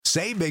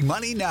Save big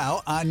money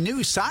now on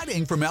new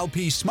siding from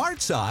LP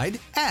SmartSide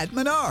at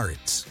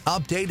Menards.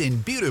 Update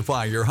and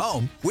beautify your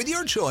home with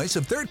your choice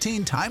of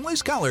 13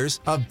 timeless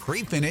colors of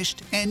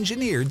pre-finished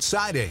engineered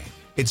siding.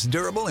 It's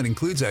durable and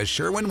includes a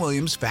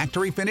Sherwin-Williams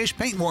factory finish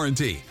paint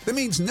warranty that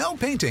means no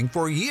painting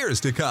for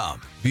years to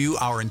come. View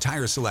our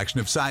entire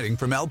selection of siding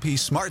from LP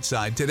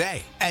SmartSide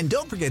today. And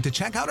don't forget to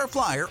check out our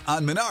flyer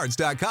on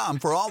Menards.com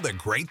for all the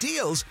great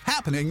deals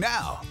happening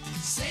now.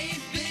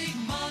 Save big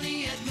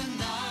money at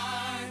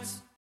Menards.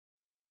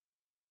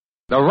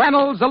 The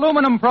Reynolds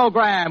Aluminum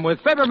Program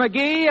with Fibber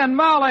McGee and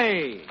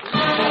Molly.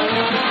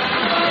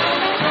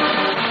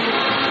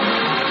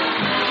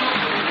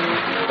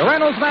 The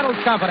Reynolds Metals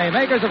Company,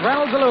 makers of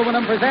Reynolds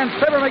Aluminum, presents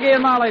Fibber McGee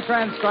and Molly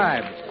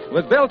transcribed.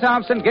 With Bill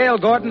Thompson, Gail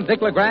Gordon,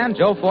 Dick LeGrand,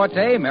 Joe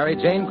Forte, Mary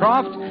Jane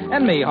Croft,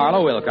 and me,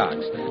 Harlow Wilcox.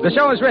 The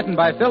show is written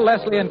by Phil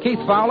Leslie and Keith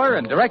Fowler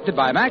and directed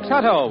by Max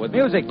Hutto, with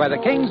music by the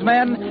King's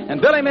Men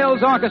and Billy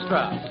Mills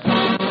Orchestra.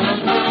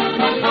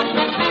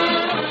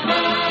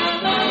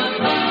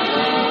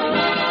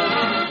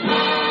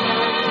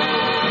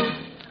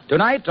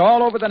 Tonight,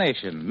 all over the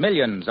nation,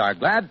 millions are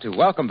glad to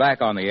welcome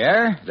back on the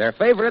air their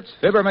favorites,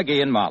 Fibber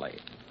McGee and Molly.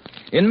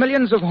 In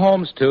millions of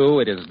homes, too,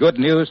 it is good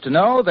news to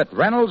know that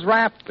Reynolds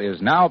Wrap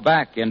is now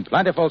back in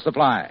plentiful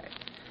supply.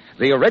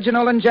 The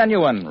original and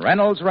genuine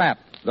Reynolds Wrap,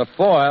 the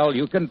foil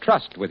you can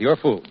trust with your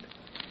food.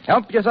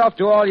 Help yourself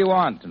to all you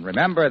want, and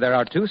remember there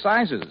are 2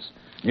 sizes.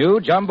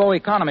 New jumbo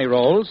economy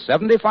rolls,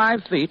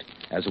 75 feet,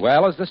 as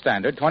well as the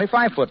standard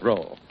 25-foot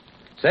roll.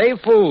 Save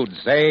food,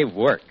 save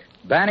work.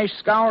 Banish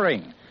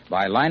scouring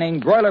by lining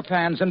broiler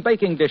pans and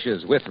baking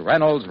dishes with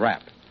Reynolds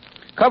Wrap.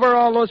 Cover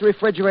all those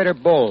refrigerator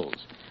bowls.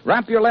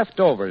 Wrap your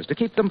leftovers to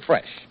keep them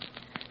fresh.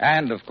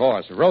 And, of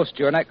course, roast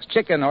your next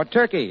chicken or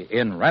turkey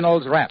in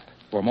Reynolds Wrap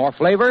for more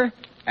flavor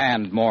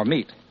and more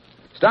meat.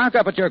 Stock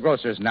up at your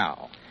grocer's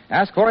now.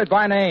 Ask for it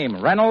by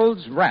name,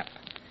 Reynolds Wrap.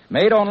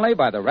 Made only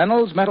by the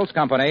Reynolds Metals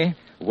Company,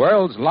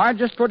 world's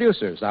largest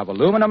producers of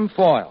aluminum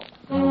foil.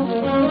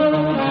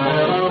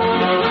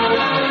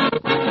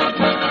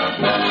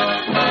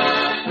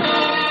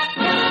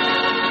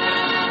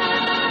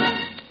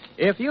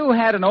 If you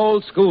had an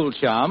old school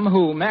chum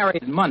who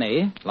married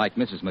money, like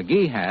Mrs.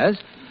 McGee has,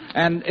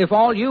 and if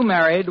all you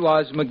married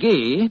was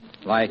McGee,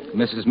 like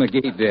Mrs.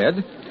 McGee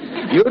did,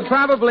 you'd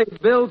probably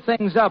build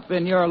things up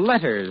in your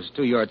letters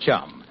to your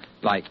chum,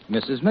 like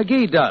Mrs.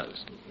 McGee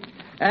does.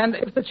 And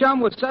if the chum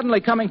was suddenly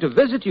coming to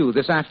visit you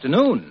this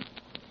afternoon,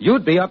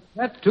 you'd be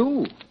upset,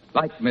 too,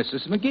 like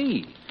Mrs.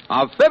 McGee,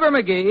 of Fibber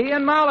McGee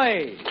and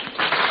Molly.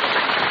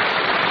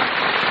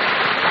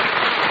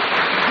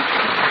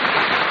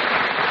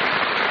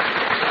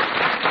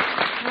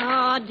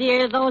 Oh,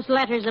 dear, those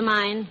letters of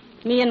mine.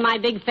 Me and my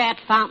big fat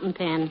fountain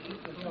pen.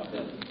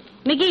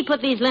 McGee,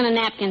 put these linen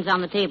napkins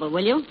on the table,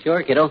 will you?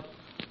 Sure, kiddo.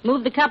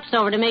 Move the cups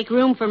over to make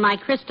room for my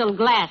crystal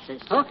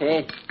glasses.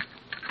 Okay.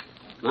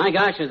 My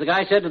gosh, as the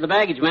guy said to the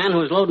baggage man who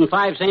was loading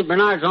 5 St.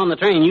 Bernards on the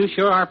train, you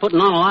sure are putting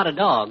on a lot of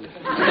dog.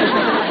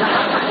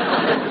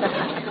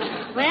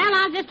 Well,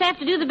 I'll just have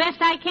to do the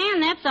best I can,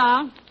 that's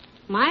all.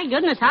 My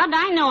goodness, how'd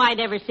I know I'd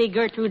ever see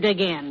Gertrude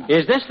again?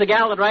 Is this the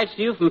gal that writes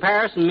to you from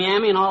Paris and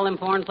Miami and all them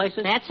foreign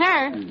places? That's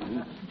her.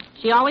 Mm-hmm.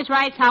 She always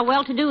writes how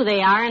well-to-do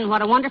they are and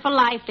what a wonderful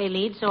life they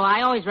lead, so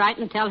I always write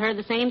and tell her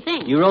the same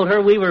thing. You wrote her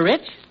we were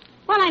rich?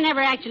 Well, I never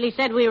actually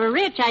said we were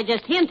rich. I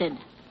just hinted.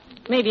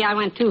 Maybe I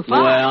went too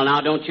far. Well,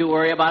 now, don't you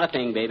worry about a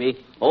thing, baby.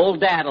 Old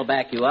Dad will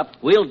back you up.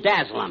 We'll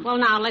dazzle him. Well,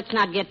 now, let's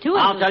not get too...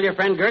 I'll tell your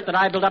friend Gert that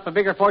I built up a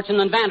bigger fortune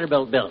than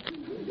Vanderbilt built.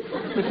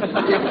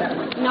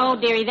 No,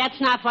 dearie, that's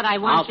not what I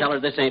want. I'll tell her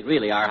this ain't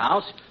really our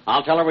house.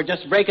 I'll tell her we're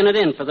just breaking it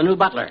in for the new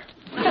butler.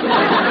 Now,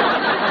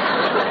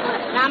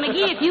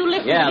 McGee, if you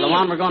listen to the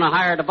one we're going to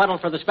hire to buttle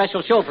for the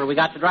special chauffeur we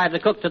got to drive the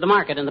cook to the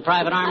market in the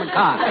private armored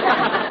car.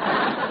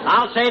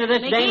 I'll say to this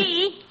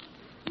McGee.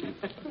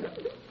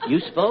 You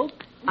spoke?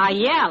 I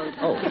yelled.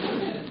 Oh.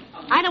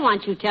 I don't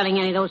want you telling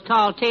any of those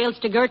tall tales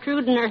to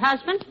Gertrude and her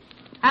husband.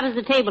 How does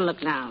the table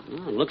look now?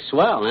 Oh, it looks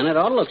swell, and it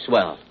ought to look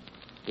swell.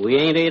 We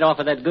ain't ate off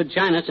of that good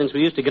china since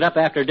we used to get up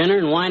after dinner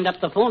and wind up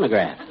the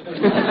phonograph.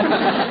 Wish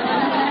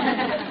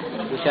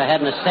I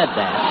hadn't have said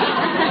that.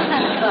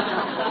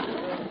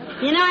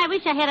 You know, I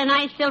wish I had a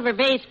nice silver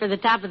vase for the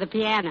top of the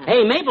piano.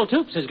 Hey, Mabel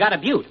Toops has got a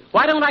beaut.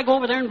 Why don't I go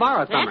over there and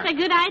borrow it from her? That's a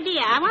good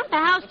idea. I want the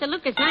house to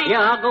look as nice.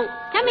 Yeah, I'll go.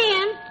 Come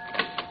in.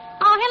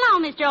 Oh, hello,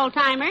 Mr.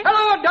 Oldtimer.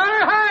 Hello,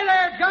 Donner. Hi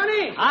there,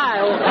 Johnny.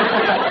 Hi,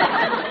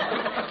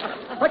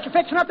 What you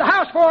fixing up the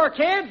house for,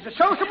 kids? A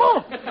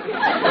sociable?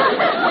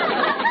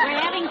 We're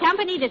having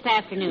company this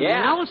afternoon.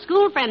 Yeah. An old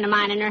school friend of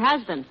mine and her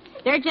husband.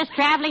 They're just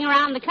traveling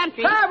around the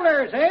country.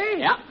 Travelers, eh?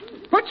 Yeah.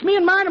 Puts me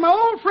in mind of my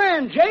old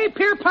friend, J.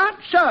 Pierpont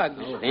Suggs.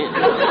 Oh, damn.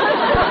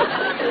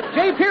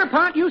 J.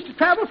 Pierpont used to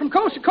travel from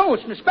coast to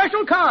coast in a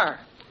special car.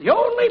 The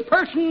only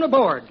person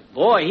aboard.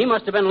 Boy, he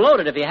must have been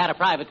loaded if he had a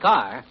private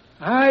car.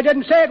 I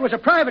didn't say it was a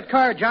private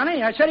car,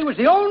 Johnny. I said he was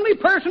the only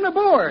person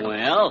aboard.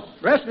 Well?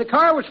 The rest of the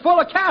car was full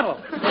of cattle.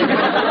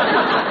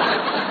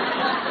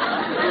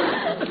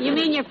 You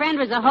mean your friend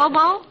was a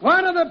hobo?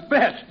 One of the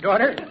best,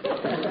 daughter.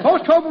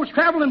 Most hobos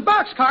travel in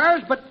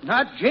boxcars, but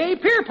not J.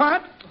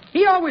 Pierpont.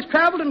 He always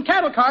traveled in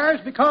cattle cars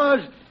because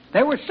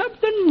there was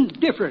something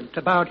different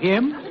about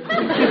him.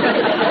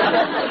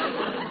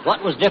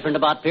 What was different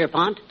about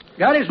Pierpont?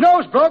 Got his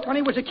nose broke when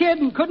he was a kid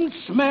and couldn't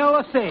smell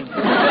a thing.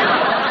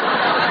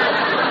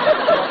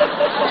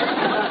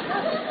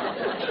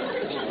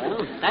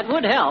 Well, that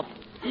would help.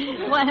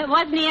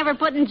 Wasn't he ever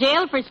put in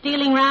jail for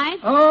stealing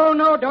rides? Oh,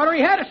 no, daughter.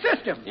 He had a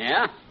system.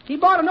 Yeah? He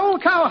bought an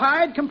old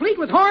cowhide, complete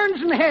with horns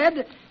and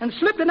head, and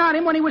slipped it on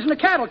him when he was in a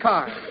cattle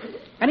car.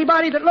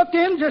 Anybody that looked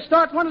in just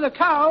thought one of the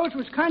cows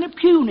was kind of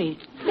puny.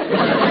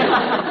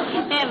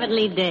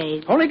 Heavenly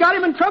days. Only got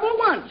him in trouble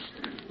once.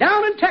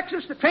 Down in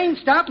Texas, the train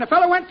stopped, and a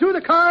fellow went through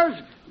the cars,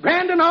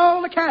 branding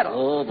all the cattle.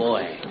 Oh,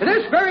 boy. To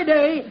this very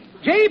day,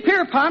 J.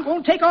 Pierpont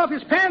won't take off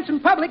his pants in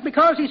public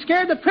because he's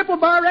scared the Triple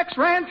Bar X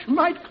Ranch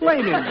might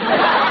claim him.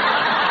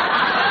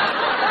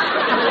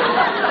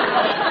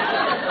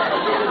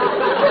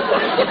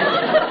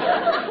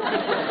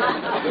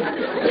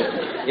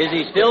 Is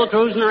he still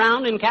cruising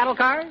around in cattle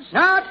cars?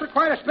 Not for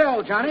quite a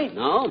spell, Johnny.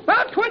 No?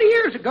 About 20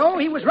 years ago,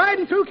 he was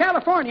riding through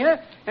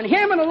California, and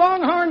him and a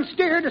longhorn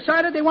steer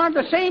decided they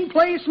wanted the same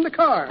place in the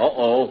car.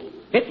 Uh-oh.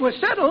 It was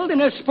settled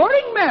in a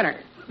sporting manner.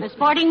 A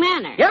sporting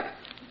manner. Yep.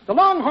 The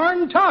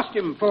longhorn tossed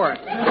him for it.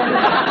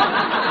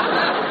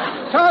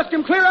 Tossed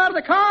him clear out of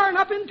the car and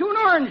up into an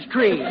orange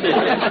tree.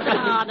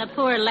 Oh, the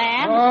poor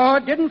lad. Oh,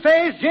 it didn't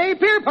faze J.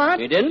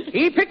 Pierpont. He didn't?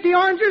 He picked the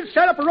oranges,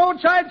 set up a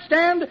roadside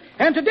stand,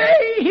 and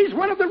today he's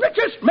one of the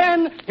richest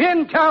men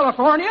in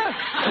California.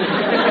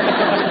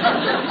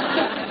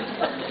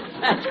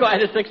 That's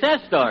quite a success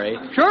story.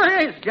 Sure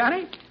is,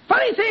 Johnny.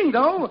 Funny thing,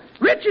 though,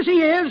 rich as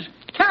he is,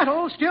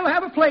 cattle still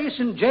have a place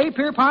in J.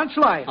 Pierpont's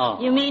life.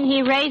 Oh. You mean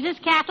he raises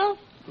cattle?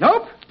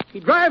 Nope. He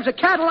drives a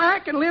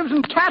Cadillac and lives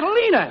in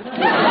Catalina.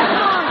 Come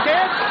on,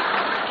 kid.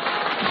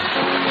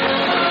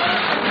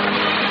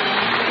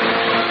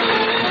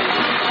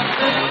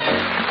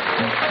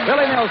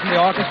 Billy Mills in the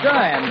orchestra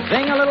and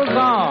sing a little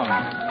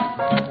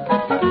song.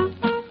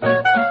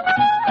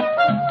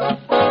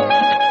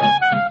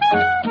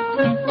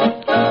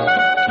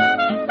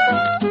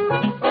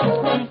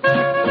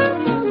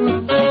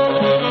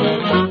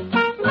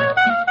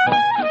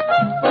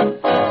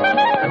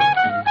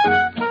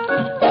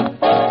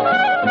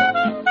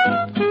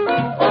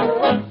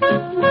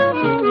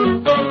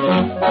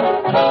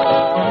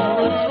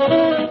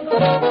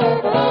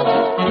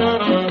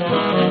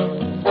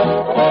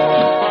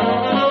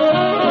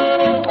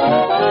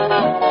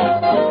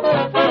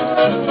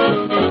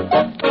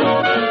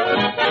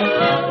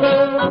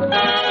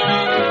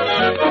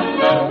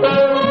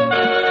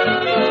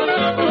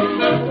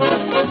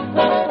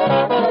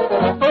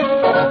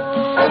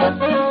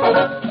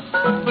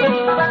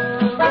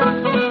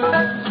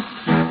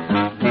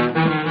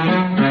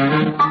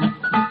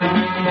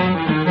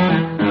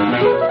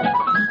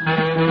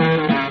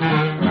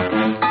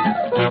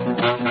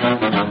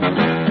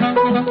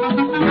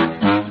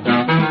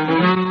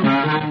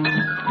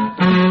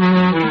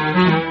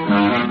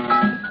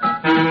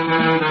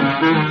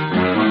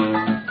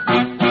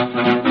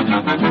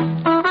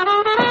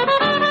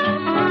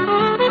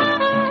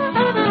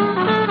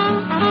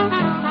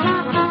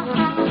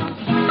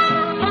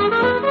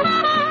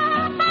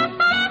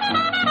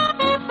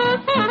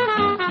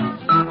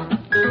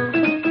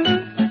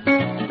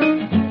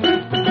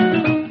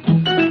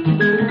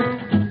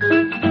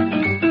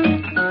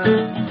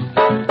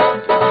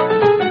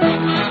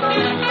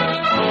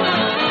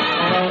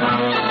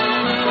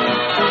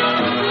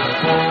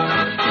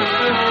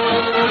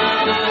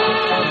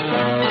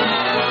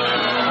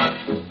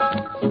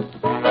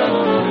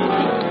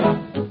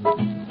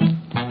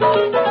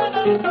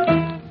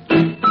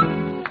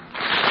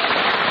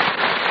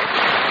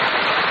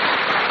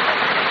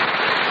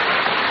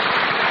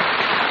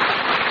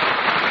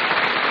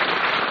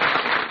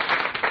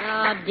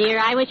 Dear,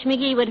 I wish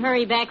McGee would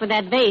hurry back with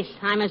that bass.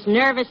 I'm as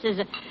nervous as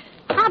a...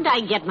 How'd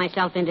I get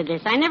myself into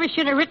this? I never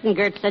should have written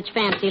Gert such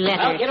fancy letters.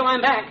 Well, kiddo,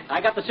 I'm back.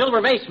 I got the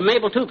silver vase from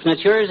Mabel Toops, and it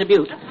sure is a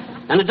beaut.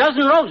 And a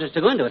dozen roses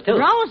to go into it, too.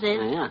 Roses?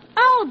 Yeah.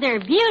 Oh, they're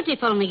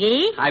beautiful,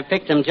 McGee. I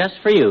picked them just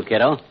for you,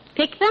 kiddo.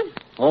 Pick them?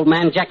 Old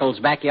man Jekyll's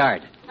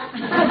backyard.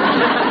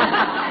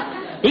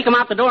 He come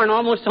out the door and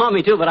almost saw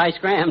me, too, but I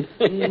scrammed.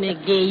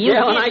 McGee, you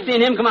Yeah, when didn't- I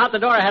seen him come out the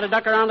door, I had to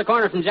duck around the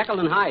corner from Jekyll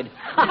and Hyde.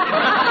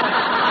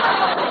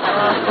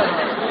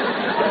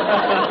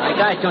 My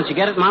gosh, don't you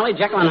get it, Molly?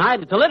 Jekyll and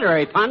Hyde, it's a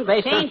literary pun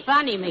based It ain't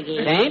funny, McGee.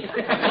 It ain't?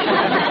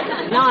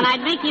 No, and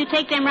I'd make you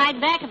take them right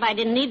back if I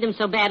didn't need them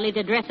so badly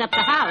to dress up the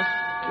house.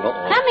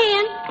 Uh-oh. Come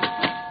in.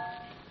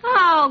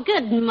 Oh,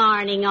 good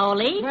morning,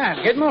 Ole.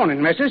 Well, good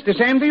morning, missus. The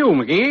same to you,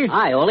 McGee.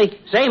 Hi, Ole.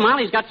 Say,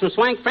 Molly's got some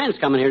swank friends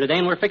coming here today,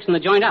 and we're fixing the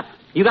joint up.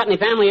 You got any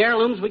family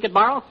heirlooms we could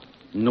borrow?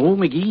 No,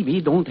 McGee, we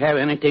don't have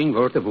anything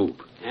worth a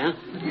whoop. Yeah?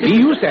 We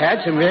used to have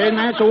some very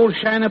nice old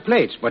china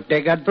plates, but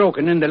they got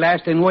broken in the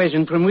last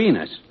invasion from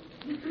Venus.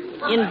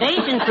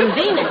 Invasion from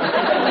Venus.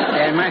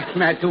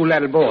 My two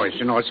little boys,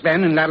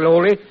 Sven and little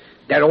Ole,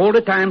 They're all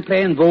the time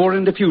playing War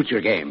in the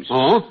Future games.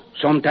 Oh?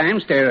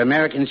 Sometimes they're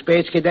American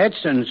space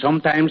cadets, and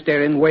sometimes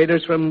they're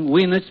invaders from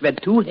Venus with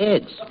 2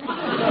 heads.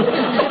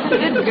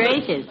 Good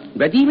gracious.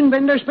 But even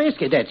when they're space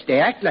cadets,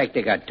 they act like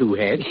they got 2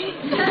 heads.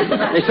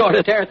 They sort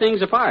of tear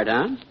things apart,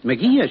 huh?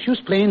 McGee is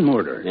just plain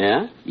murder.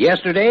 Yeah?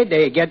 Yesterday,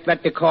 they get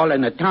what they call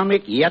an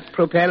atomic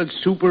jet-propelled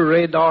super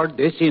radar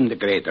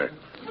disintegrator.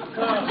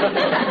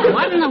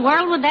 What in the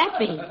world would that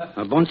be?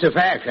 A bunch of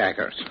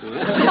firecrackers.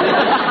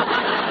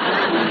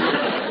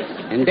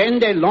 And then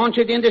they launch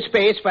it into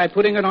space by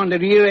putting it on the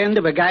rear end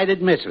of a guided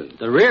missile.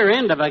 The rear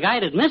end of a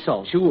guided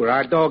missile? Sure,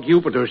 our dog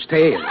Jupiter's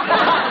tail.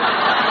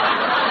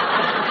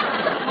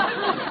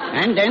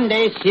 And then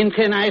they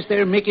synchronize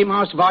their Mickey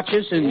Mouse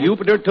watches, and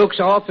Jupiter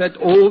takes off at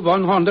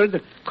 0100,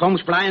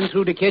 comes flying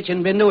through the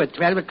kitchen window at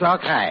 12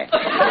 o'clock high.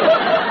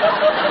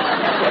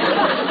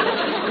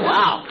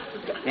 Wow.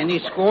 And he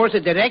scores a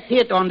direct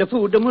hit on the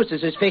food the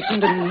missus is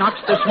fixing and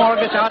knocks the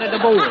smorgasbord out of the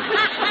bowl.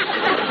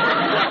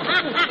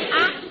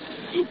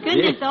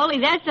 Goodness, Ole,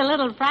 that's a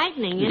little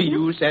frightening, isn't it?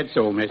 You said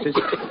so, missus.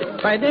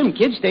 By them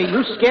kids, they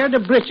used to scare the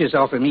britches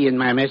off of me and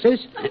my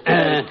missus.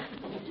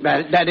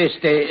 Well, that is,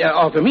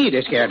 off of me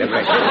they scare the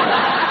britches.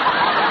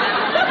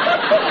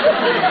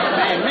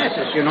 My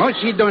missus, you know,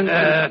 she don't...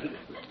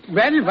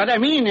 well, what I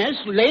mean is,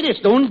 ladies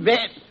don't...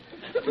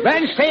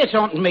 Well, say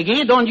something,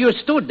 McGee. Don't you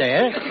stood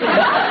there.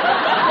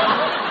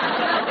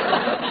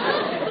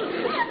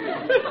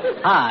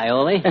 Hi,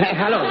 Ole.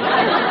 Hello.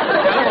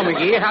 Hello,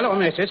 McGee. Hello,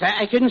 missus.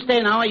 I couldn't stay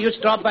now. I used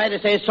to drop by to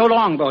say so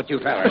long about you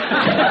fellas.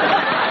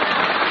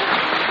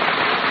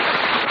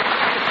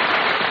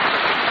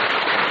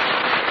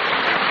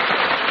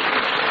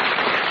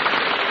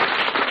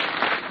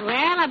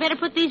 Well, I better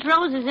put these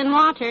roses in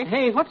water.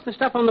 Hey, what's the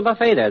stuff on the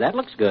buffet there? That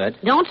looks good.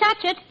 Don't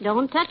touch it.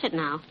 Don't touch it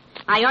now.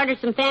 I ordered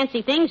some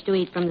fancy things to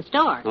eat from the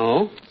store.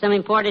 Oh? Some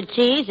imported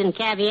cheese and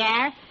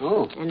caviar.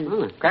 Oh. And-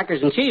 Well, the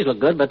crackers and cheese look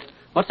good, but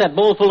what's that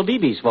bowl full of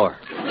BBs for?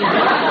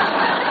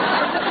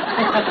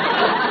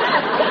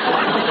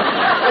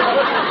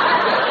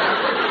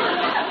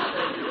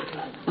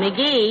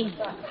 McGee,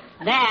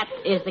 that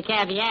is the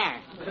caviar.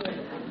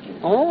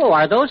 Oh,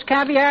 are those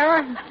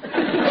caviar?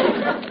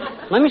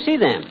 Let me see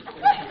them.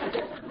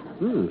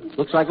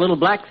 Looks like little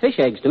black fish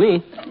eggs to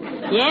me.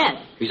 Yes.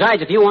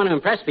 Besides, if you want to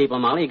impress people,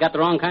 Molly, you got the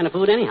wrong kind of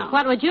food anyhow.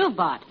 What would you have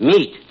bought?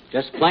 Meat.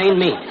 Just plain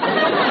meat.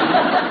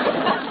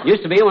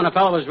 Used to be when a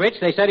fellow was rich,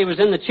 they said he was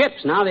in the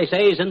chips. Now they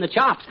say he's in the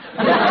chops.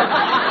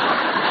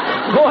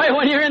 Boy,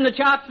 when you're in the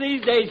chops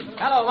these days.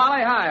 Hello,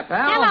 Molly. Hi,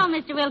 pal. Hello,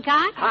 Mr.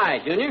 Wilcox. Hi,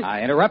 Junior.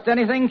 I interrupt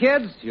anything,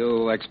 kids?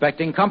 You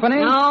expecting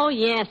company? Oh,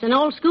 yes. An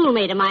old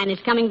schoolmate of mine is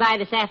coming by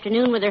this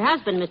afternoon with her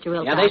husband, Mr.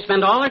 Wilcox. Yeah, they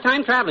spend all their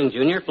time traveling,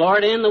 Junior.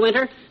 Florida in the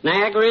winter,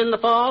 Niagara in the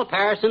fall,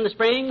 Paris in the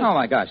spring. Oh,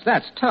 my gosh,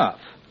 that's tough.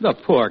 The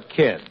poor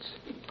kids.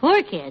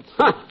 Poor kids.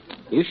 Huh.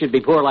 You should be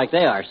poor like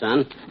they are,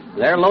 son.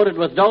 They're loaded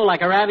with dough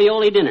like a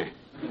ravioli dinner.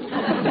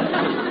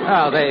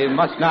 Well, they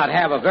must not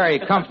have a very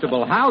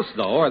comfortable house,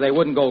 though, or they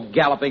wouldn't go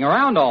galloping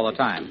around all the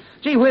time.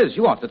 Gee whiz,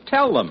 you ought to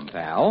tell them,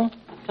 pal.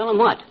 Tell them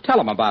what? Tell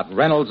them about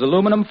Reynolds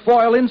aluminum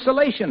foil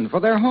insulation for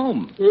their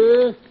home.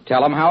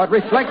 Tell them how it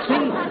reflects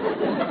heat,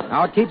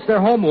 how it keeps their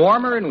home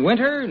warmer in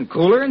winter and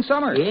cooler in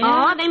summer.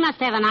 Oh, they must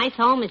have a nice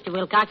home, Mr.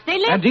 Wilcox. They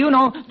live... And do you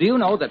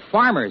know that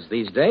farmers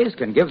these days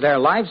can give their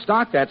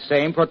livestock that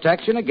same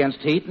protection against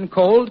heat and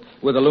cold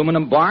with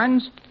aluminum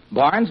barns?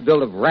 Barns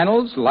built of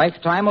Reynolds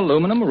lifetime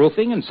aluminum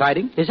roofing and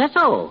siding. Is that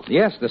so?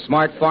 Yes, the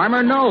smart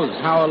farmer knows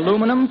how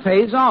aluminum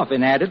pays off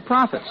in added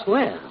profits.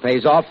 Well.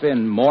 Pays off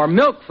in more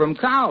milk from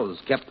cows,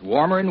 kept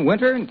warmer in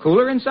winter and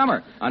cooler in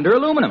summer, under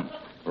aluminum.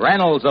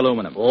 Reynolds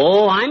aluminum.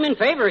 Oh, I'm in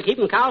favor of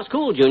keeping cows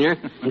cool, Junior.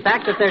 In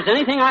fact, if there's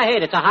anything I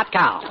hate, it's a hot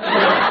cow.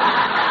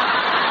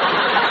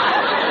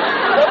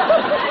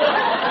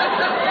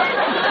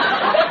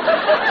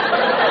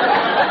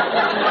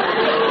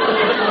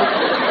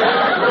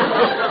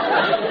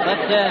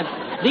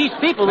 These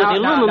people with the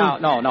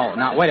aluminum...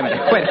 No, wait a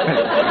minute.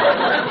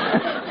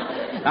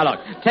 Now, look,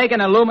 take an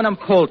aluminum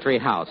poultry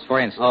house, for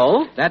instance.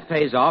 Oh? That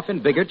pays off in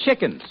bigger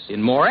chickens,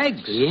 in more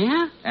eggs.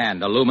 Yeah?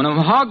 And aluminum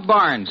hog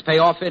barns pay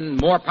off in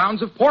more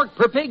pounds of pork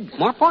per pig.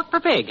 More pork per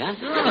pig, huh?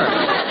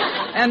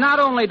 Sure. And not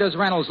only does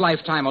Reynolds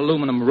lifetime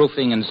aluminum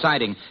roofing and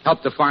siding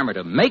help the farmer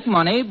to make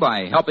money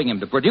by helping him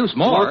to produce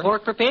more... More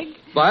pork per pig?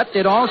 But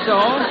it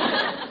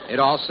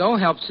also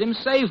helps him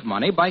save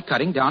money by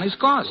cutting down his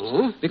costs.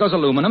 Oh? Because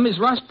aluminum is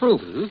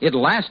rust-proof. It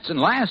lasts and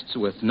lasts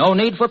with no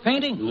need for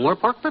painting. More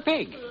pork per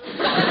pig.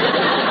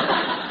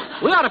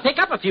 We ought to pick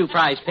up a few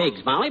prize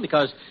pigs, Molly,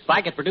 because if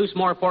I could produce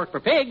more pork per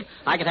pig,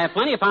 I could have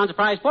plenty of pounds of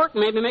prize pork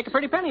and maybe make a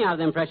pretty penny out of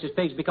them precious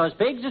pigs, because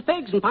pigs is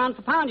pigs, and pound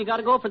for pound, you got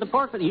to go for the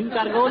pork, but you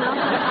got to go now.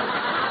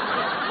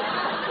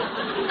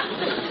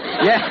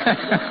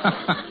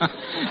 Yeah.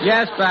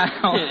 Yes,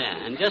 pal.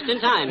 Yeah, and just in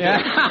time. Yeah.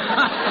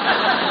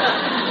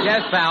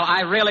 Yes, pal,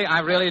 I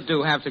really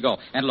do have to go.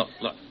 And look.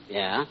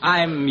 Yeah?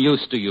 I'm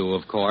used to you,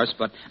 of course,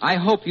 but I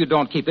hope you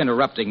don't keep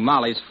interrupting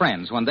Molly's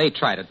friends when they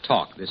try to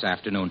talk this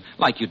afternoon,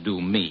 like you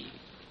do me.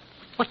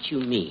 What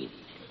you mean?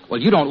 Well,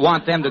 you don't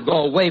want them to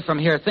go away from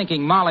here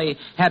thinking Molly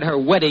had her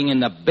wedding in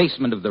the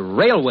basement of the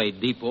railway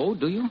depot,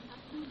 do you?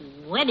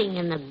 Wedding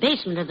in the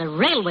basement of the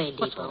railway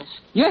depot.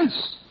 Yes.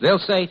 They'll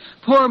say,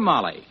 poor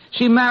Molly.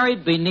 She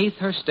married beneath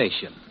her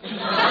station. Go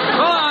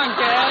on,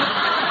 Cal.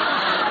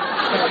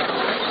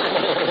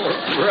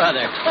 Oh,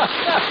 brother.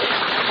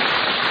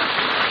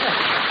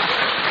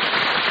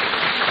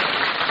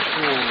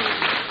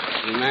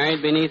 She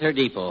married beneath her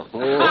depot. Oh,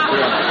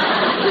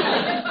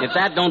 brother. If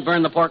that don't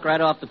burn the pork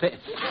right off the pit.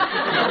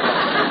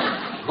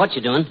 What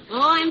you doing? Oh,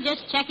 I'm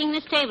just checking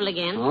this table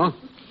again. Oh?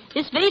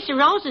 This vase of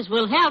roses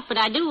will help, but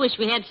I do wish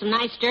we had some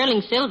nice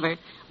sterling silver.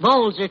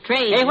 Bowls or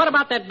trays. Hey, what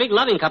about that big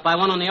loving cup I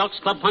won on the Elks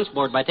Club punch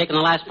board by taking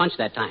the last punch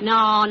that time?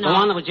 No. The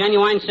one that was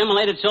genuine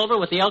simulated silver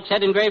with the Elks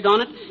head engraved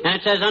on it, and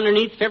it says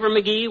underneath, Fibber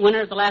McGee,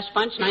 winner of the last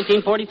punch,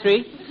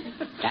 1943.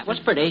 That was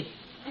pretty.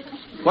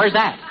 Where's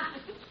that?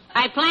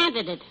 I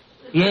planted it.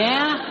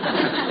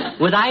 Yeah?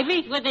 With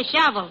ivy? With a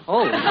shovel.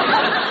 Oh.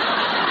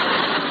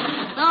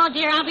 Oh,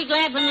 dear, I'll be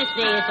glad when this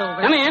day is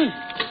over. Come in.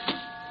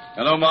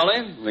 Hello,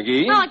 Molly.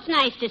 McGee. Oh, it's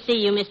nice to see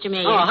you, Mr.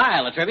 Mayor. Oh,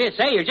 hi, Latrivia.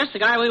 Say, you're just the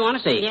guy we want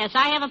to see. Yes,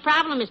 I have a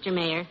problem, Mr.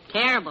 Mayor.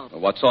 Terrible.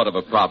 What sort of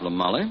a problem,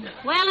 Molly?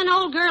 Well, an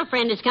old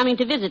girlfriend is coming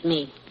to visit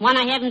me. One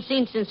I haven't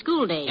seen since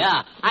school days.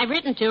 Yeah. I've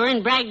written to her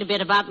and bragged a bit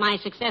about my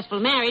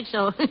successful marriage,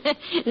 so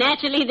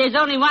naturally there's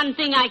only one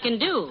thing I can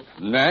do.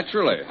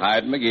 Naturally.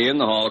 Hide McGee in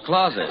the hall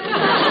closet.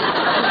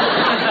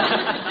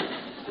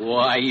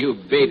 Why, you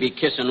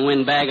baby-kissing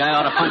windbag, I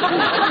ought to punch you.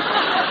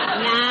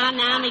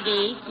 Now,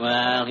 McGee.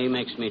 Well, he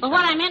makes me... Well,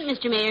 what I meant,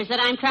 Mr. Mayor, is that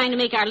I'm trying to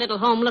make our little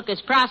home look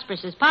as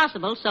prosperous as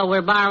possible, so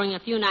we're borrowing a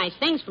few nice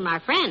things from our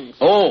friends.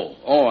 Oh,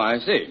 I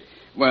see.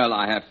 Well,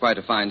 I have quite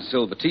a fine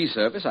silver tea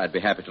service I'd be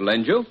happy to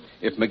lend you,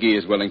 if McGee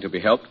is willing to be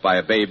helped by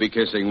a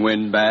baby-kissing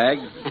windbag.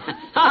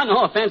 Oh,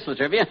 no offense,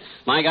 Latrivia.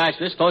 My gosh,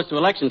 this close to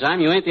election time,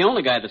 you ain't the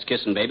only guy that's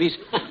kissing babies.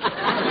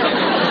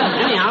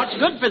 Anyhow, it's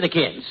good for the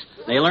kids.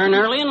 They learn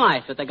early in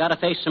life that they got to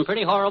face some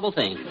pretty horrible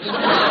things.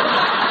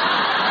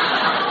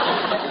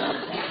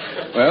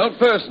 Well,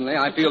 personally,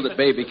 I feel that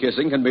baby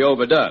kissing can be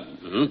overdone.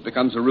 Mm-hmm. It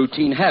becomes a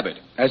routine habit,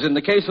 as in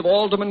the case of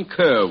Alderman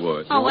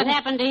Kerwood. Oh, what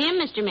happened to him,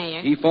 Mr.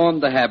 Mayor? He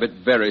formed the habit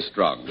very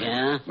strongly.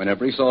 Yeah?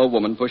 Whenever he saw a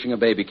woman pushing a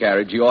baby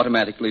carriage, he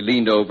automatically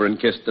leaned over and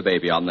kissed the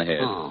baby on the head.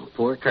 Oh,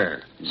 poor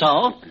Kerr.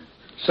 So?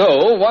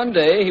 So, one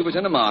day, he was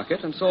in a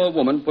market and saw a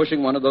woman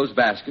pushing one of those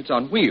baskets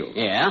on wheels.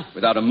 Yeah?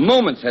 Without a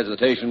moment's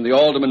hesitation, the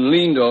alderman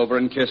leaned over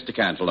and kissed a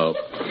cantaloupe.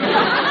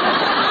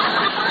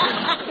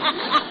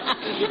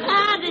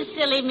 Ah, this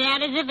silly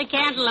man, as if a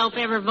cantaloupe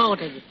ever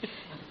voted.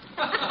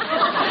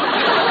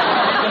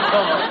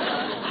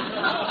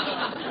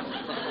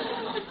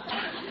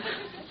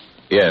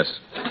 Yes.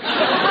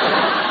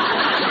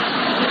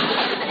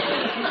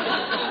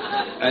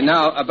 And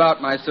now,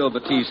 about my silver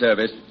tea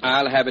service,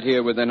 I'll have it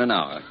here within an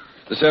hour.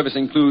 The service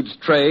includes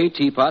tray,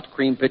 teapot,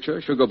 cream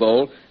pitcher, sugar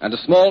bowl, and a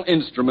small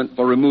instrument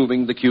for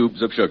removing the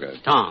cubes of sugar.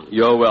 Tom.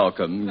 You're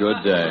welcome.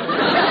 Good day.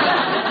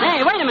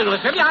 Hey, wait a minute,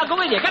 Latrivia. I'll go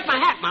with you. Get my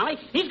hat, Molly.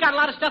 He's got a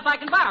lot of stuff I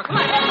can borrow. Come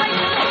on.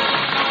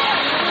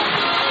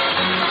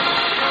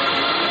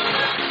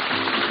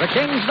 The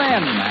King's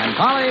Men and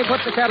Polly Put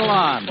the Kettle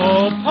On.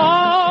 Oh,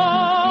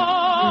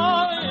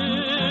 Polly,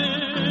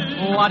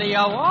 What do you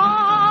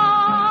want?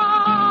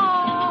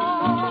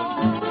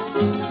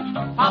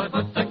 Polly,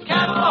 put the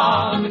kettle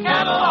on, the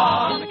kettle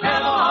on, the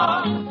kettle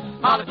on.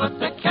 Polly, put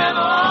the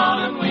kettle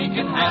on and we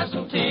can have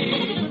some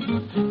tea.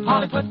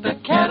 Polly, put the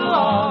kettle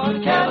on,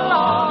 the kettle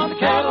on, the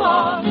kettle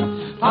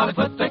on. Polly,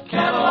 put the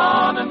kettle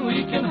on and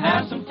we can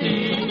have some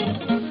tea.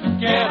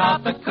 Get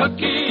out the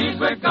cookies,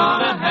 we're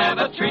gonna have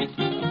a treat.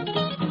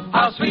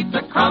 I'll sweep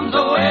the crumbs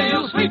away,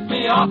 you'll sweep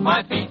me off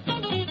my feet.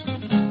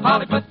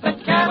 Polly, put the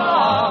kettle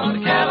on,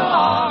 the kettle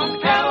on, the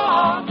kettle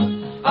on.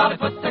 Polly,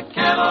 put the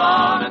kettle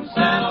on and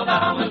settle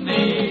down with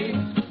me.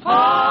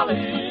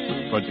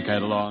 Polly, Put the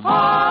kettle on.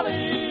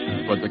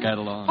 Polly, Put the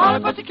kettle on. Polly,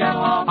 put the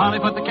kettle on. Polly,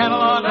 put the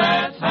kettle on.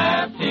 Let's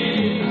have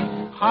tea.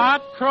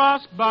 Hot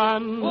cross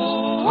buns.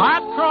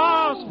 Hot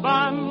cross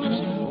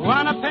buns.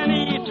 1 a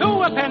penny, 2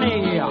 a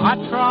penny. Hot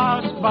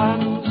cross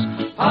buns.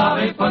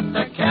 Polly, put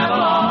the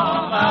kettle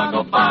on. I'll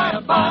go buy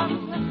a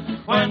bun.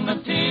 When the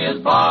tea is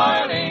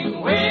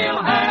boiling,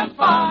 we'll have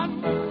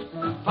fun.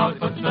 Polly,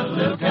 put the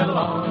little kettle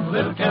on,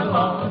 little kettle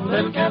on,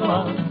 little kettle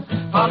on.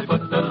 Polly,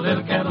 put the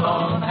little kettle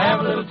on, have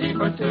a little tea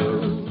for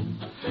two.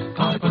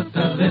 Polly, put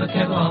the little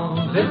kettle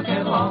on, little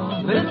kettle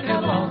on, little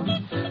kettle on.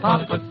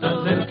 Polly, put the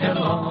little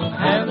kettle on,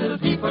 have a little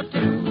tea for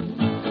two.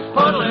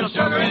 Put a little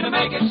sugar in to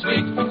make it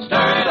sweet,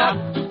 stir it up,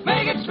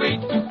 make it sweet.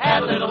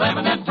 Add a little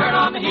lemon and turn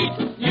on the heat,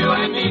 you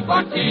and me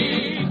for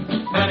tea.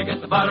 Better get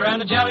the butter and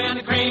the jelly and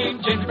the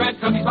cream, gingerbread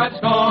cookies by the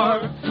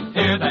score.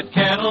 Hear that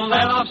kettle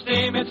let off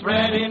steam, it's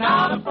ready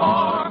now to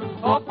pour.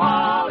 Oh,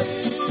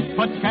 Polly,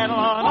 Put the kettle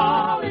on.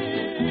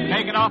 Polly,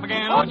 Take it off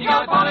again. what you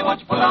got, Polly, what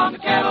you put on the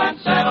kettle and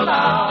settle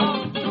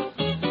down.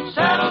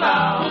 Settle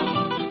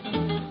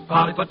down.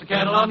 Polly, put the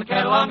kettle on, the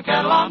kettle on, the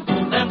kettle on,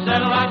 then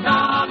settle right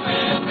down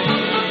with me.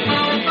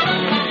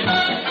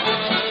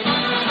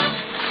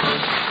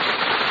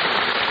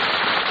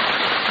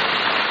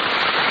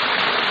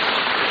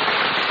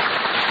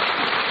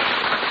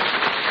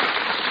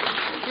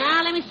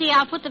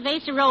 I'll put the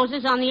vase of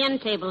roses on the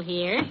end table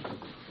here.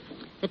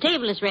 The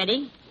table is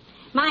ready.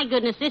 My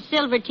goodness, this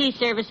silver tea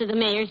service of the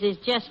mayor's is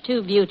just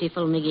too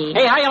beautiful, McGee.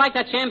 Hey, how you like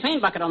that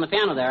champagne bucket on the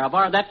piano there? I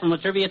borrowed that from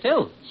Latrivia,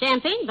 too.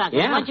 Champagne bucket?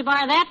 Yeah. What'd you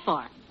borrow that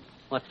for?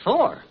 What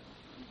for?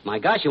 My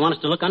gosh, you want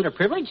us to look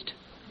underprivileged?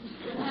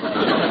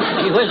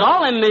 Gee whiz,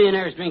 all them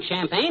millionaires drink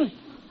champagne.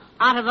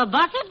 Out of a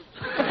bucket?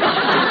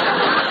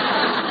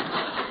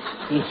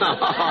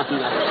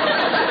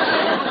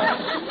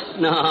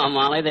 No,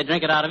 Molly, they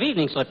drink it out of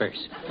evening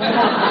slippers.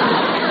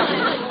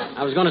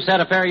 I was going to set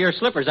a pair of your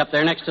slippers up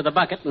there next to the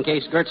bucket in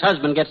case Gert's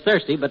husband gets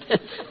thirsty, but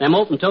them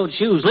open-toed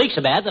shoes leak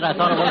so bad that I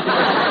thought it was...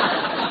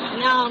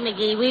 No,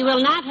 McGee, we will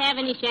not have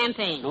any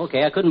champagne.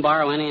 Okay, I couldn't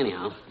borrow any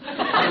anyhow.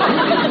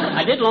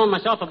 I did loan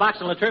myself a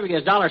box of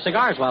Latrivia's dollar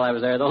cigars while I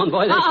was there, though, and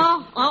boy, they...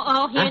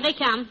 Here they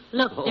come.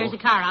 Look, there's a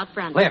car out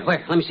front. Where?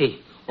 Let me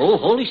see. Oh,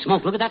 holy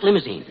smoke, look at that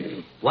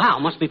limousine. Wow,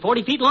 must be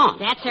 40 feet long.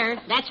 That's her.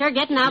 That's her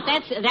getting out.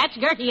 That's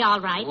Gertie, all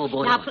right. Oh,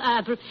 boy. Now,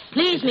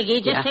 please,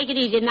 McGee, just take it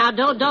easy. Now,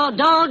 don't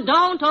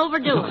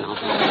overdo it. No.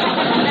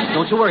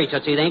 Don't you worry,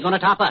 Tootsie. They ain't going to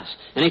top us.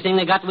 Anything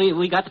they got,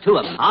 we got the two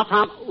of them. I'll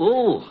promise...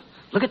 Ooh,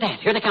 look at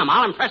that. Here they come.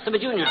 I'll impress them,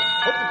 Junior.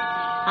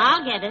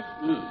 I'll get it.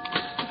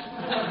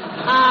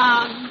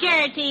 Oh,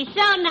 Gertie,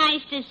 so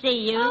nice to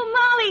see you. Oh,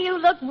 Molly, you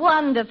look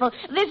wonderful.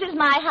 This is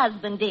my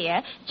husband,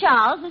 dear.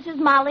 Charles, this is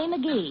Molly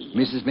McGee.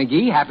 Mrs.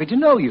 McGee, happy to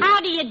know you.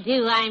 How do you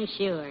do, I'm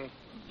sure.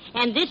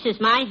 And this is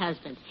my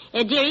husband.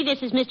 Dearie,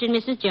 this is Mr. and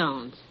Mrs.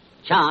 Jones.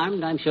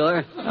 Charmed, I'm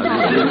sure. Come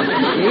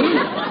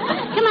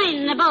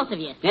in, both of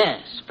you.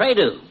 Yes, pray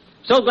do.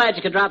 So glad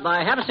you could drop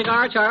by. Have a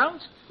cigar,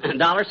 Charles? A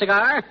dollar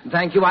cigar?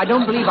 Thank you. I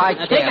don't believe I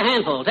can. Take a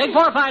handful. Take $4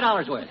 or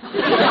 $5 worth.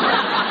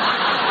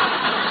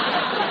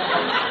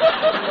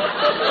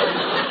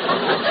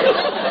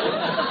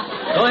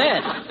 Go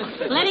ahead.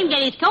 Let him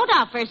get his coat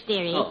off first,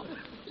 dearie. Oh.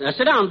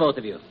 Sit down, both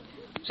of you.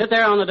 Sit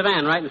there on the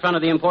divan right in front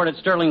of the imported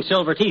sterling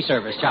silver tea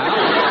service, child.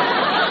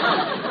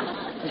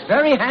 It's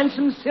very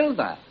handsome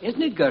silver,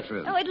 isn't it,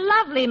 Gertrude? Oh, it's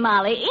lovely,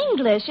 Molly.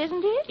 English,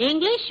 isn't it?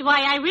 English?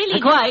 Why, I really...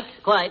 Quite.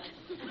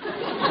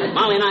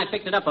 Molly and I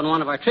picked it up on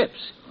one of our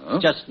trips. Huh?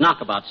 Just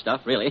knockabout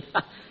stuff, really.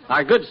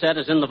 Our goods set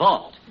is in the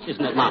vault,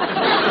 isn't it, Molly?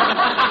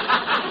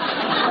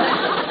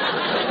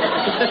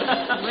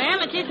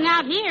 Well, it isn't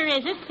out here,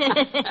 is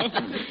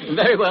it?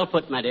 Very well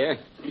put, my dear.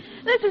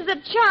 This is a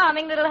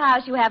charming little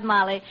house you have,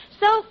 Molly.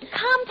 So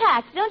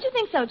compact, don't you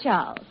think so,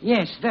 Charles?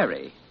 Yes,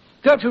 very.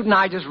 Gertrude and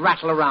I just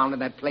rattle around in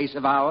that place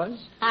of ours.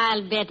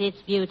 I'll bet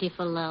it's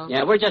beautiful, though.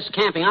 Yeah, we're just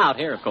camping out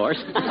here, of course.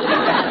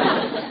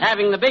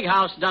 Having the big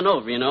house done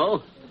over, you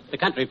know. The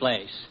country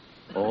place.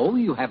 Oh,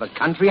 you have a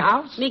country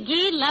house?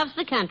 McGee loves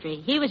the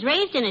country. He was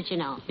raised in it, you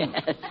know.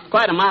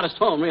 Quite a modest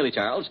home, really,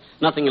 Charles.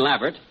 Nothing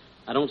elaborate.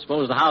 I don't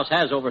suppose the house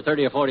has over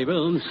 30 or 40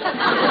 rooms.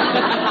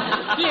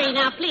 Dearie,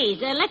 now,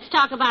 please, let's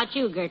talk about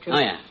you, Gertrude. Oh,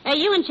 yeah.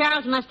 You and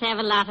Charles must have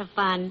a lot of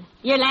fun.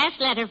 Your last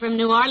letter from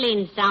New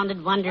Orleans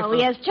sounded wonderful. Oh,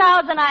 yes,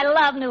 Charles and I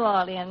love New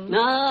Orleans.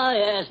 Oh,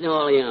 yes, New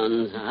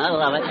Orleans. I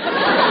love it.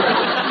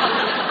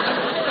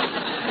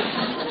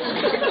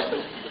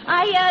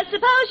 I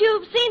suppose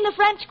you've seen the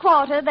French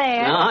Quarter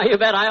there. No, you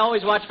bet. I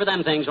always watch for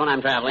them things when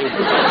I'm traveling.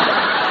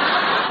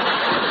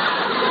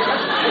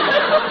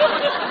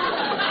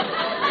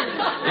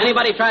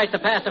 Anybody tries to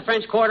pass the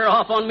French Quarter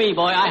off on me,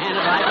 boy, I hand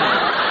it right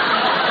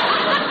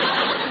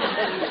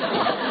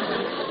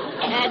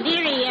back.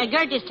 Dearie,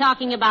 Gert is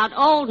talking about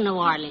old New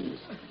Orleans.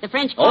 The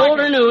French Quarter. Old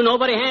or new,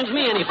 nobody hands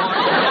me any for it.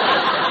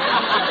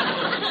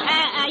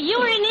 You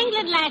were in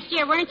England last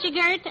year, weren't you,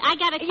 Gert? I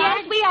got a card.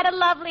 Yes, we had a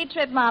lovely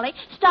trip, Molly.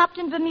 Stopped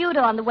in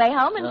Bermuda on the way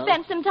home and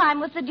spent some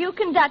time with the Duke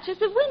and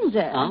Duchess of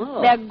Windsor.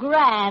 Oh. They're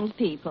grand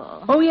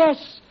people. Oh,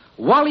 yes.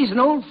 Wally's an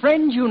old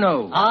friend, you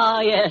know.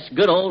 Ah, yes,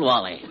 good old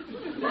Wally.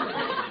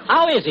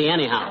 How is he,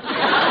 anyhow?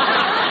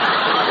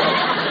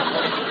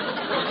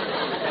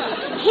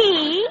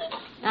 He?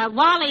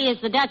 Wally is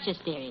the Duchess,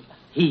 dearie.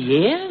 He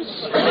is?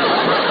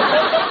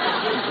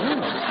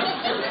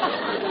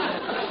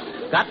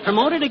 Got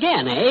promoted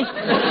again, eh?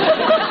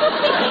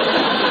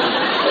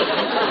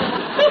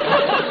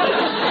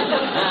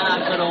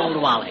 Good old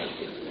Wally.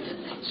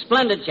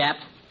 Splendid chap.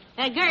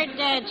 Gert,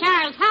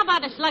 Charles, how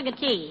about a slug of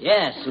tea?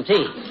 Yes, some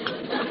tea.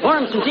 Pour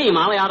him some tea,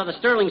 Molly, out of the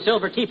sterling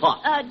silver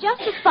teapot.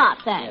 Just a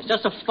spot, thanks.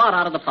 Yes, just a spot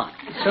out of the pot.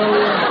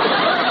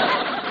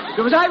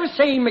 So as I was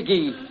saying,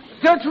 McGee,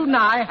 Gertrude and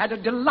I had a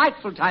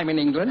delightful time in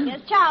England.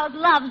 Yes, Charles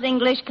loves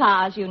English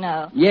cars, you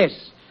know. Yes,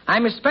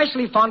 I'm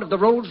especially fond of the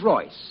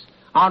Rolls-Royce.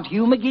 Aren't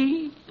you,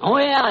 McGee? Oh,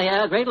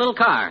 yeah, great little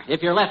car,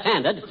 if you're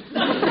left-handed.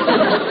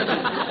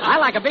 I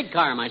like a big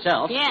car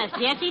myself. Yes,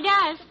 he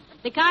does.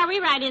 The car we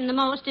ride in the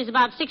most is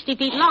about 60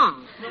 feet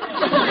long.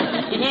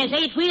 It has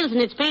 8 wheels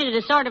and it's painted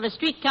a sort of a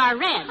streetcar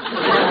red.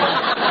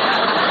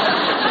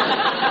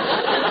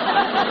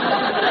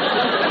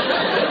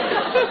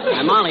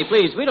 Now, Molly,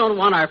 please, we don't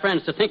want our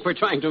friends to think we're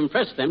trying to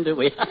impress them, do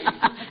we?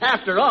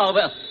 After all,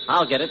 well,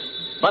 I'll get it.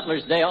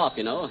 Butler's day off,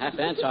 you know. Have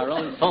to answer our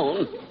own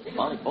phone.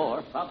 Probably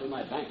 4. Probably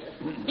my banker.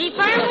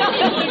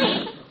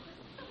 Deferment.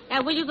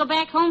 Will you go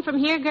back home from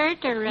here,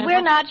 Gert, or...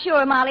 We're not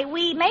sure, Molly.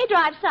 We may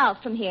drive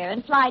south from here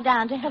and fly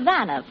down to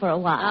Havana for a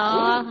while.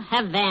 Oh,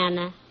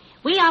 Havana.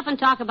 We often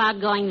talk about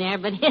going there,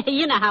 but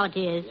you know how it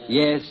is.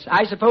 Yes,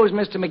 I suppose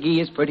Mr. McGee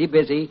is pretty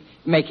busy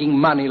making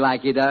money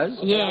like he does.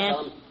 Yes,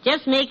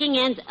 just making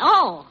ends...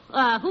 Oh,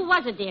 who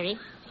was it, dearie?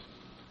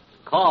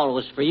 Call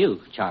was for you,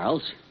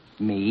 Charles.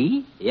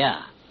 Me?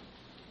 Yeah.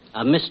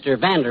 Mr.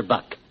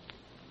 Vanderbuck.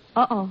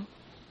 Uh-oh.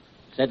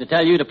 Said to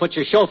tell you to put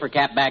your chauffeur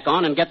cap back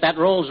on and get that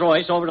Rolls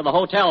Royce over to the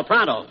hotel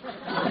pronto.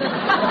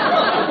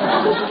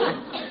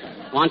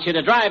 Wants you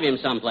to drive him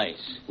someplace.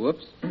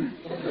 Whoops. How's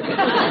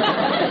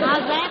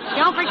that?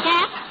 Chauffeur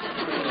cap?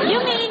 You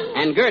mean...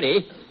 And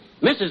Gertie,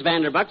 Mrs.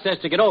 Vanderbuck says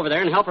to get over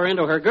there and help her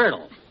into her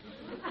girdle.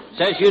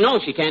 Says you know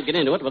she can't get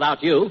into it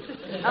without you. Oh,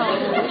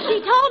 she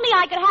told me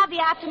I could have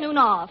the afternoon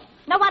off.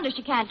 No wonder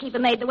she can't keep a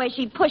maid the way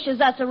she pushes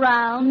us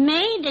around.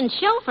 Maid and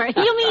chauffeur?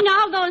 You mean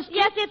all those...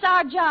 Yes, it's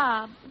our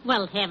job.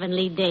 Well,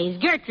 heavenly days.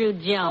 Gertrude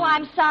Jones. Oh,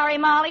 I'm sorry,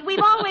 Molly. We've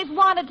always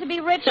wanted to be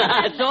richer.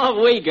 So have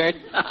we, Gert.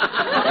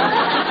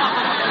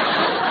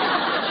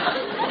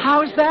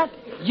 How's that?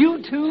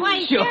 You too?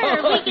 Why,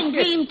 sure. We can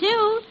dream,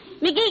 too.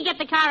 McGee, get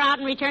the car out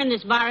and return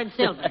this borrowed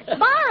silver.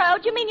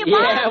 Borrowed? You mean you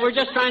borrowed? Yeah, we're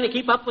just trying to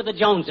keep up with the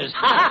Joneses.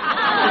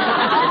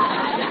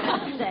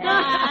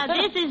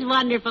 This is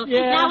wonderful.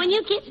 Yeah. Now, when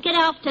you kids get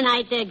off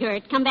tonight,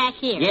 Gert, come back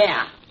here.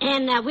 Yeah.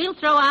 And we'll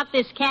throw out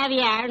this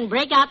caviar and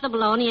break out the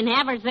bologna and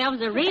have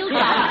ourselves a real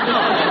time.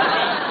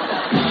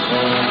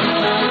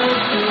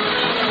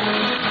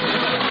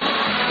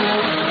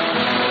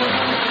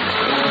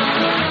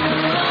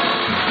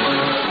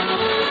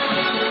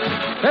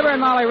 Fibber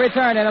and Molly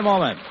return in a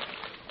moment.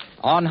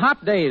 On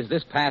hot days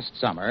this past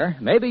summer,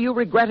 maybe you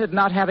regretted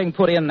not having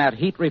put in that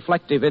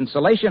heat-reflective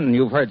insulation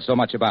you've heard so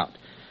much about.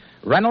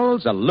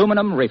 Reynolds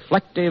Aluminum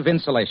Reflective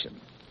Insulation.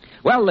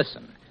 Well,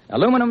 listen.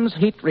 Aluminum's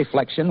heat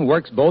reflection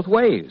works both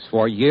ways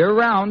for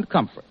year-round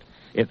comfort.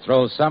 It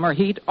throws summer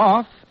heat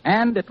off,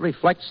 and it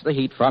reflects the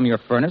heat from your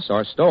furnace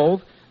or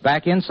stove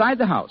back inside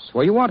the house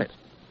where you want it.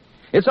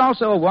 It's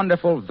also a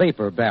wonderful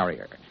vapor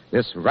barrier.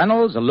 This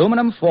Reynolds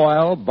aluminum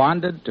foil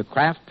bonded to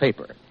craft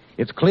paper.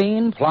 It's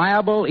clean,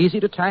 pliable, easy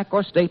to tack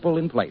or staple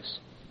in place.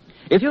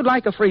 If you'd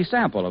like a free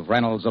sample of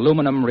Reynolds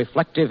Aluminum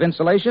Reflective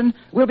Insulation,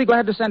 we'll be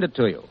glad to send it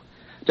to you.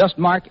 Just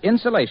mark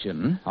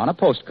insulation on a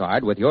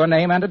postcard with your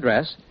name and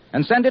address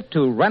and send it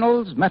to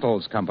Reynolds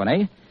Metals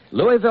Company,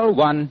 Louisville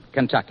 1,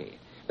 Kentucky.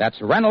 That's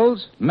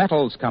Reynolds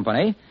Metals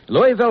Company,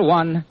 Louisville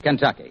 1,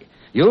 Kentucky.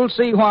 You'll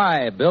see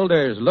why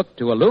builders look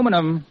to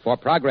aluminum for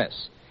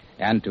progress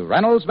and to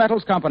Reynolds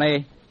Metals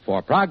Company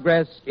for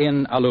progress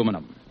in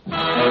aluminum.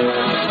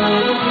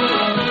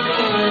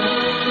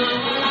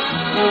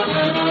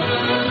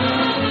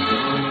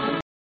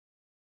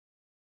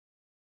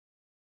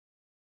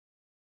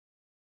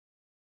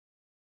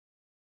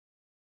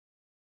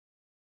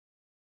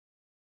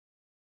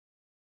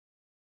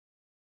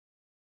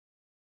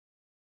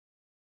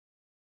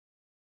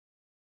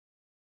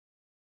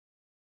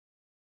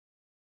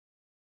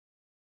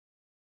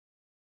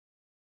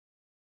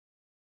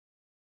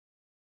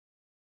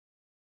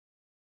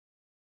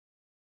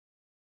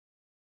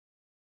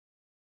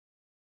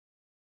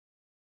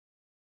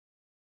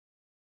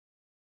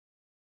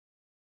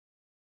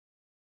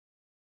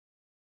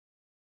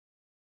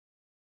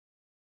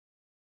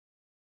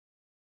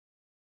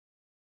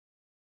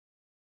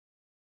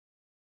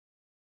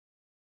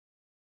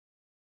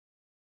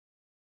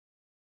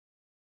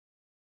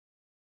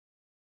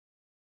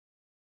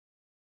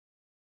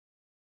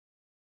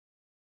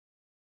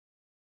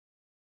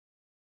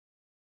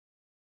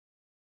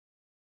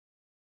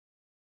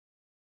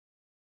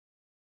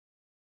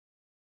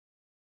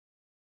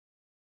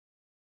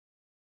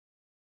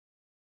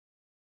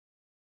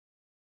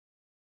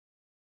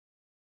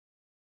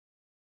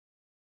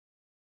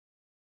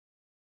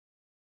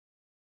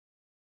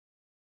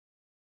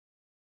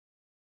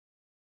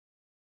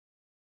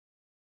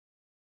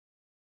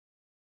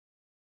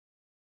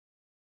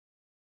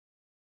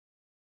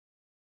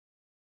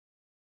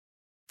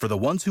 For the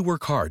ones who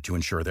work hard to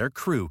ensure their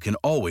crew can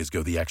always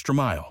go the extra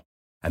mile,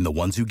 and the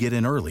ones who get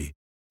in early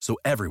so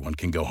everyone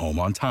can go home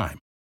on time,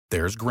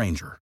 there's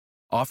Grainger,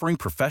 offering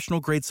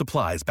professional-grade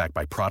supplies backed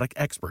by product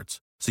experts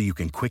so you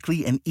can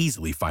quickly and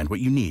easily find what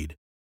you need.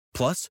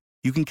 Plus,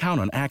 you can count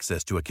on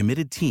access to a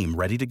committed team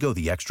ready to go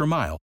the extra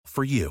mile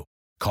for you.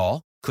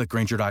 Call, click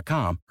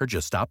Grainger.com, or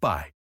just stop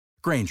by.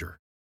 Grainger,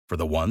 for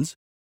the ones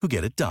who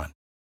get it done.